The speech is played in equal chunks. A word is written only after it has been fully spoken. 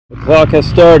The clock has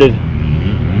started.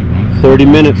 30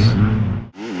 minutes.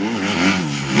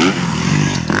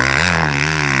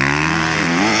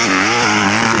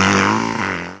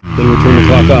 Then we turn the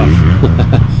clock off.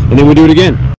 And then we do it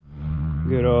again.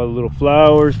 We got all the little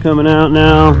flowers coming out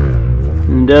now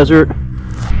in the desert.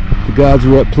 The gods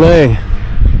were at play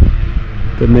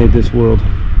that made this world,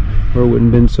 or it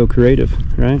wouldn't have been so creative,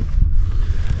 right?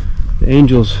 The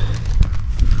angels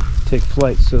take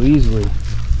flight so easily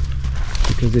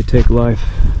because they take life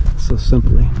so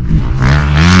simply.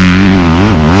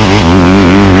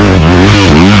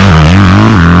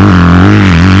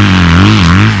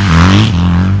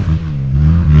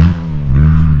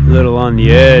 Little on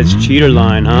the edge, cheater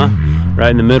line, huh?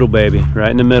 Right in the middle, baby,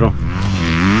 right in the middle.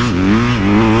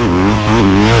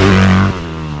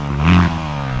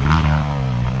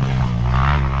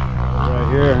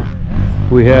 Right here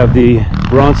we have the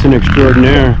Bronson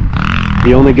Extraordinaire.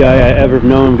 The only guy I ever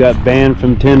known got banned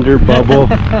from Tinder, Bubble,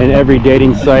 and every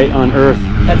dating site on earth.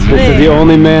 That's this is the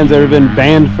only man that's ever been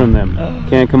banned from them.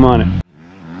 Can't come on it.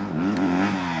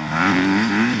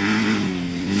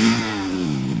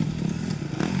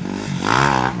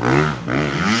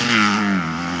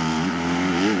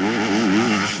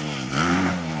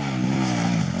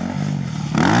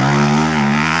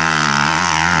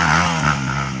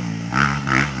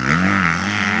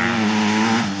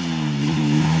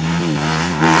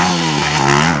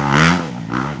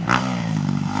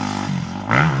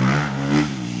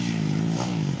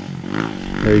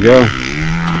 There you go.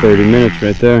 30 minutes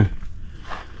right there.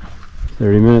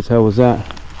 30 minutes. How was that?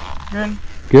 Good.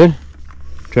 Good?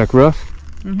 Track rough?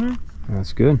 Mm-hmm.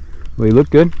 That's good. Well, you look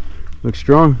good. Look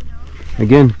strong.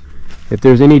 Again, if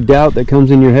there's any doubt that comes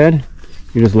in your head,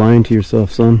 you're just lying to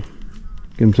yourself, son. You know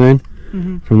what I'm saying?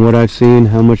 Mm-hmm. From what I've seen,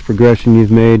 how much progression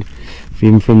you've made,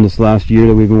 even from this last year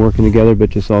that we've been working together, but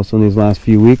just also in these last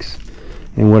few weeks,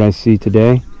 and what I see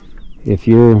today, if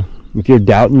you're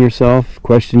doubting yourself,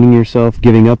 questioning yourself,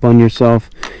 giving up on yourself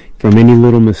from any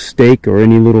little mistake or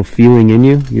any little feeling in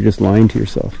you, you're just lying to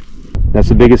yourself. That's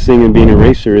the biggest thing in being a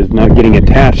racer, is not getting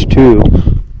attached to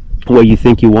what you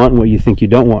think you want and what you think you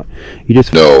don't want. You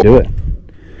just do it.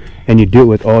 And you do it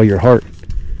with all your heart.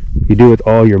 You do it with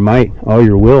all your might, all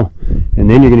your will. And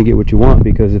then you're going to get what you want,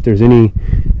 because if there's any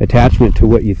attachment to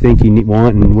what you think you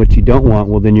want and what you don't want,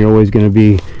 well, then you're always going to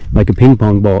be like a ping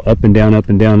pong ball, up and down, up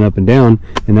and down, up and down.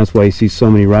 And that's why you see so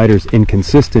many riders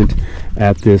inconsistent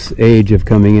at this age of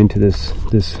coming into this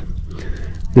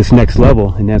next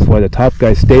level. And that's why the top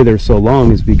guys stay there so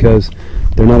long, is because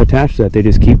they're not attached to that. They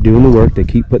just keep doing the work, they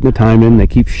keep putting the time in, they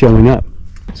keep showing up.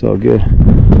 It's all good.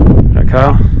 Right,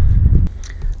 Kyle?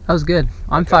 That was good.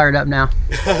 I'm fired up now.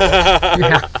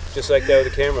 Yeah. Just like that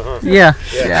with the camera, huh? Yeah.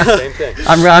 Yeah. Same thing.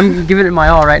 I'm giving it my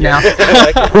all right now.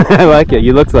 I like it. I like it.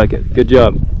 You look like it. Good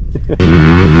job. So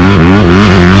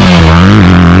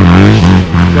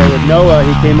with Noah,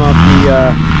 he came off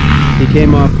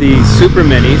the Super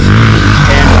Minis,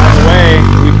 and by the way,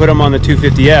 we put him on the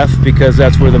 250F because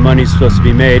that's where the money's supposed to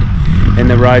be made and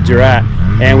the rides are at.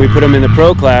 And we put him in the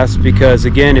pro class because,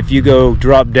 again, if you go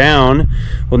drop down,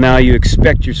 well, now you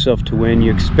expect yourself to win,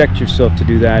 you expect yourself to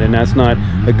do that, and that's not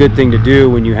a good thing to do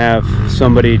when you have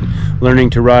somebody learning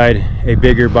to ride a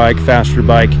bigger bike, faster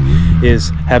bike,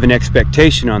 is have an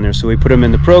expectation on there. So we put him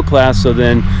in the pro class, so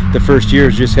then the first year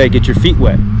is just, hey, get your feet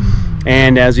wet.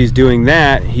 And as he's doing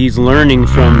that, he's learning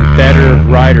from better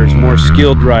riders, more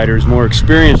skilled riders, more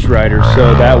experienced riders,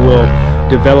 so that will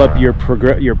develop your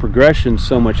progression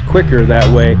so much quicker that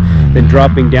way than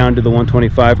dropping down to the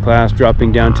 125 class,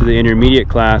 dropping down to the intermediate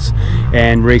class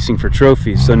and racing for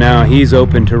trophies. So now he's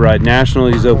open to ride national,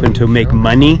 he's open to make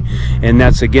money, and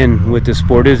that's again what the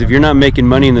sport is. If you're not making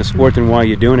money in the sport, then why are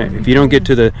you doing it? If you don't get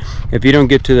to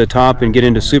the top and get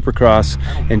into Supercross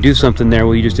and do something there,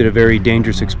 well, you just did a very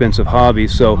dangerous, expensive hobby.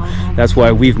 So that's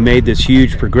why we've made this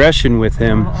huge progression with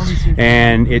him,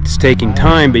 and it's taking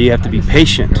time, but you have to be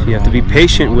patient. You have to be patient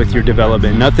with your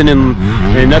development. Nothing in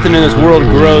this world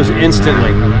grows instantly.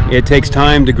 It takes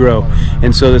time to grow.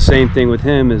 And so the same thing with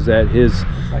him is that his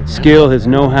skill, his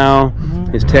know-how,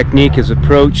 his technique, his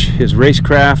approach, his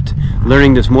racecraft,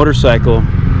 learning this motorcycle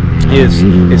is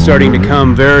starting to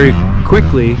come very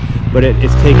quickly, but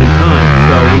it's taking time.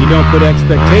 So when you don't put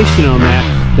expectation on that,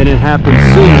 then it happens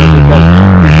sooner, because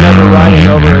he's never riding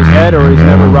over his head, or he's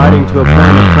never riding to a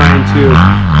plan of trying to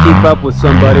keep up with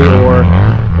somebody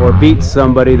or beat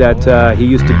somebody that he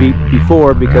used to beat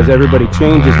before, because everybody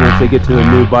changes once they get to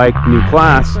a new bike, new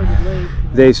class.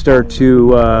 They start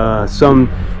to, some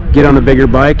get on a bigger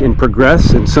bike and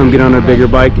progress, and some get on a bigger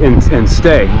bike and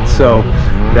stay. So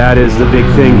that is the big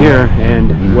thing here,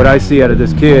 and what I see out of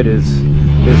this kid is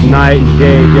night and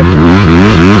day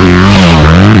difference.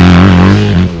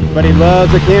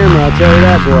 loves a camera, I'll tell you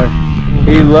that,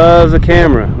 boy. He loves a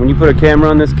camera. When you put a camera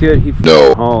on this kid, he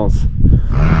hauls.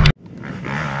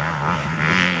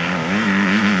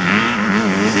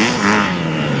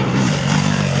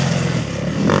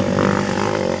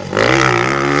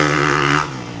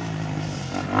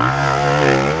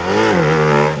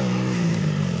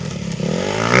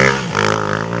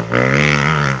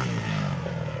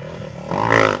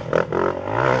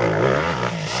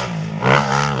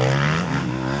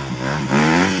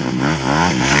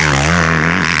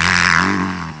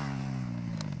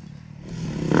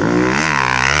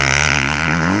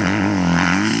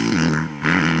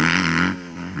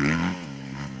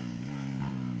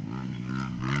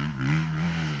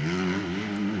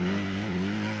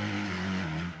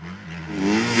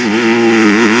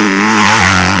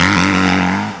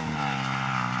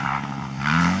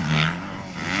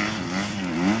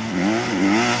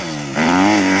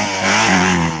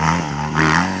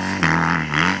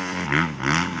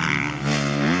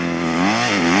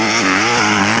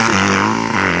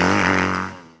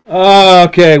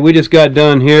 Okay, we just got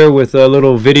done here with a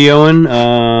little videoing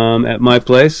at my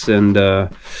place and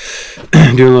doing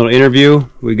a little interview.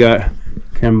 We got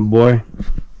Camera Boy,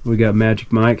 we got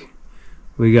Magic Mike,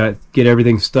 we got Get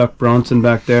Everything Stuck Bronson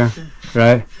back there,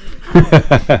 right?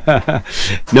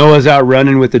 Noah's out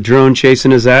running with the drone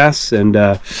chasing his ass, and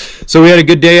so we had a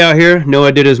good day out here.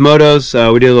 Noah did his motos,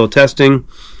 we did a little testing.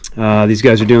 These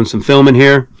guys are doing some filming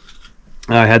here.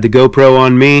 I had the GoPro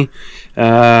on me.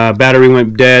 Battery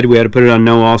went dead. We had to put it on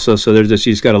Noah also, so there's just,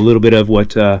 you just got a little bit of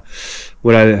what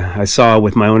I saw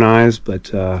with my own eyes, but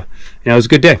it was a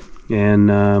good day,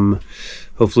 and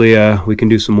hopefully we can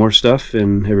do some more stuff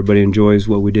and everybody enjoys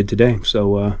what we did today.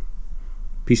 So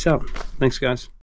peace out. Thanks, guys.